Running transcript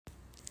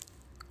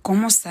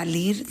¿Cómo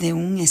salir de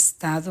un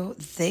estado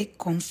de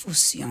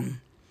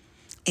confusión?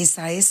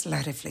 Esa es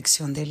la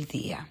reflexión del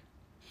día.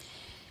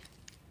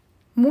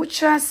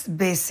 Muchas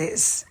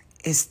veces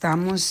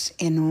estamos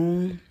en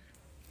un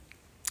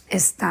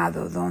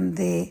estado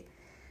donde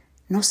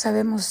no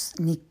sabemos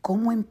ni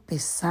cómo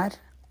empezar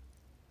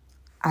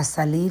a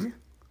salir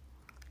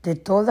de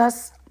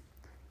todos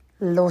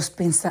los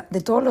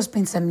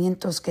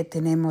pensamientos que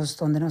tenemos,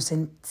 donde nos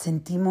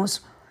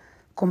sentimos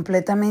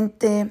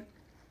completamente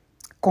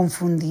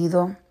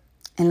confundidos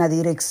en la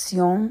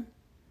dirección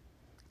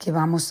que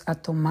vamos a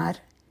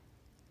tomar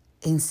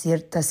en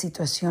ciertas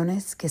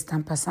situaciones que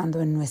están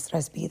pasando en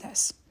nuestras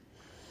vidas.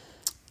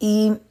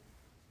 Y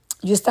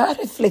yo estaba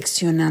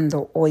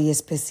reflexionando hoy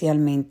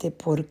especialmente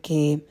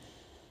porque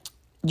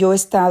yo he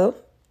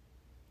estado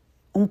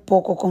un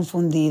poco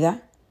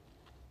confundida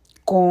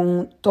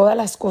con todas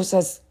las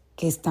cosas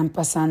que están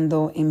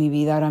pasando en mi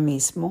vida ahora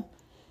mismo.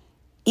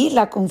 Y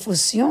la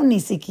confusión ni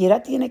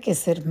siquiera tiene que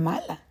ser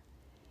mala.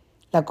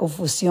 La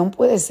confusión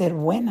puede ser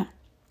buena.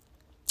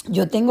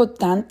 Yo tengo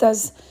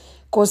tantas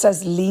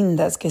cosas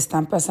lindas que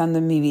están pasando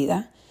en mi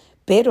vida,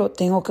 pero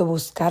tengo que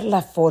buscar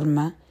la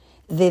forma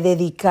de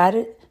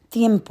dedicar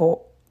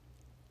tiempo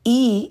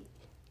y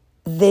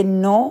de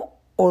no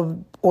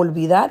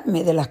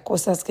olvidarme de las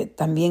cosas que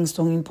también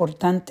son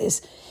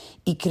importantes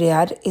y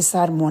crear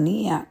esa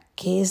armonía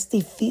que es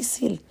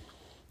difícil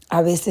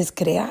a veces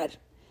crear.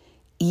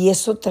 Y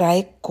eso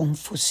trae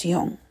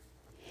confusión.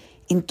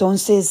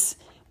 Entonces,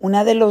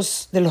 uno de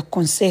los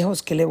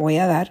consejos que le voy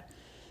a dar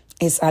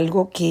es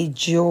algo que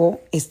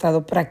yo he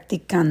estado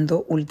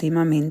practicando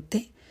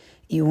últimamente,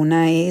 y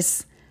una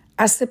es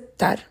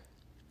aceptar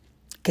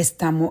que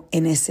estamos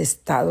en ese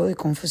estado de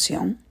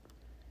confusión,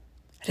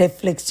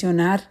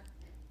 reflexionar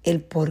el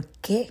por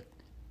qué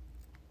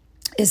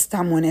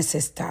estamos en ese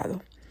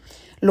estado.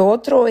 Lo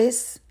otro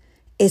es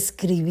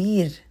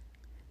escribir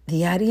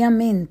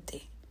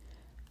diariamente,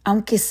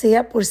 aunque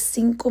sea por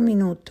 5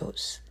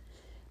 minutos,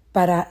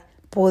 para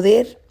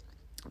poder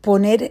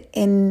poner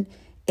en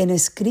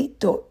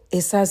escrito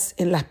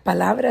en las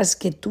palabras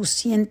que tú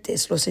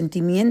sientes, los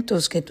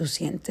sentimientos que tú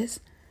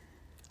sientes,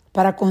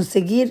 para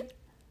conseguir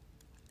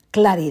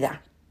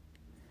claridad.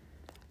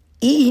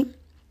 Y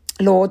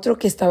lo otro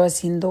que estaba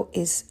haciendo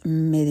es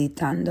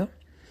meditando,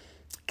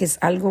 que es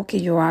algo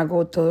que yo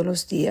hago todos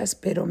los días,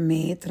 pero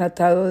me he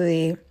tratado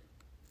de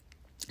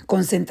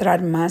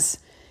concentrar más,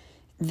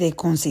 de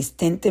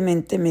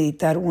consistentemente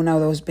meditar 1 o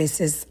 2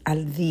 veces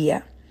al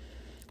día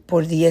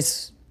por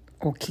 10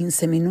 o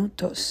 15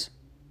 minutos.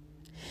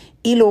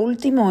 Y lo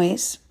último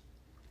es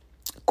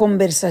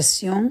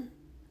conversación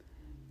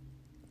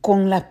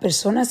con las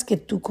personas que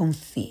tú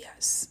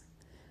confías.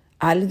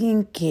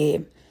 Alguien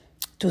que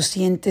tú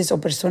sientes o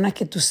personas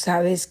que tú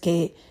sabes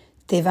que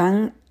te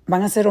van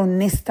a ser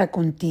honestas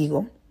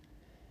contigo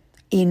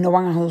y no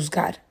van a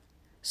juzgar,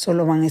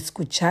 solo van a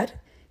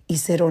escuchar y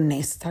ser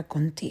honesta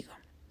contigo.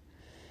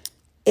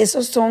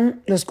 Esos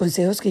son los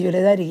consejos que yo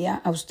le daría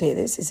a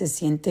ustedes si se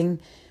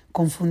sienten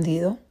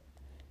confundidos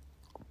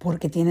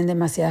porque tienen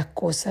demasiadas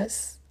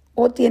cosas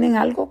o tienen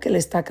algo que le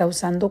está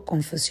causando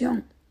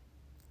confusión.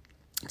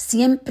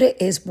 Siempre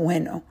es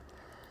bueno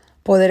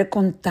poder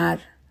contar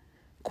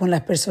con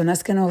las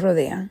personas que nos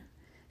rodean,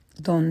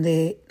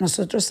 donde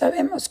nosotros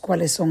sabemos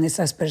cuáles son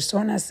esas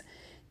personas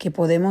que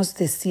podemos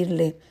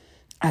decirle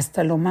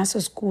hasta lo más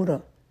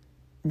oscuro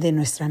de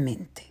nuestra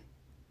mente.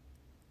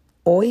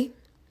 Hoy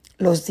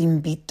los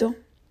invito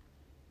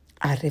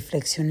a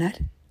reflexionar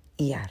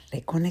y a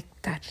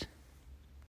reconectar.